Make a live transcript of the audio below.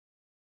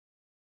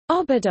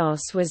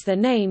Obidos was the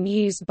name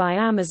used by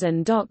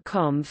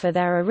Amazon.com for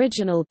their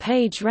original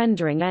page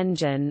rendering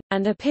engine,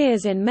 and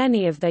appears in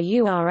many of their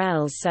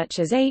URLs such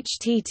as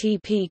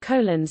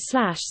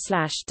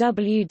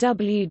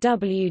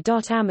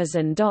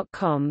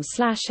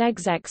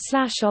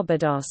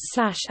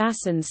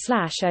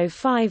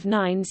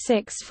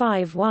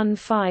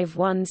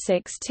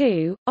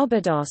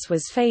Obidos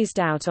was phased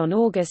out on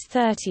August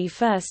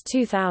 31,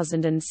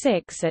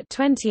 2006 at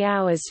 20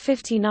 hours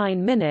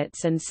 59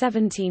 minutes and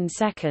 17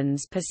 seconds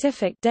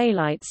Pacific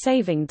Daylight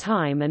Saving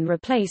Time and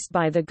replaced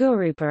by the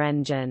Gurupa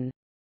engine.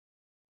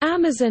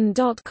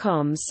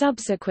 Amazon.com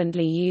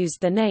subsequently used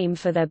the name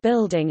for their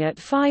building at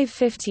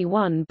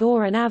 551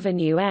 Boren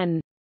Avenue N.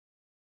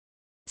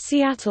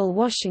 Seattle,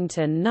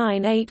 Washington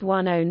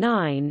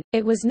 98109.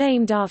 It was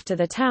named after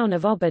the town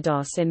of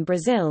Obidos in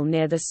Brazil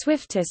near the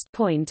swiftest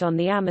point on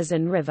the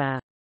Amazon River.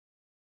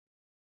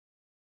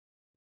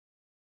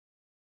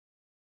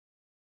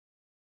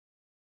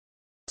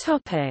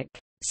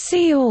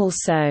 See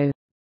also: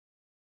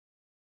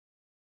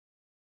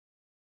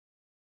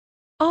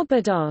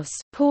 Obidos,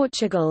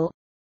 Portugal;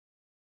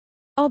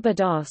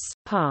 Obidos,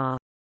 PA.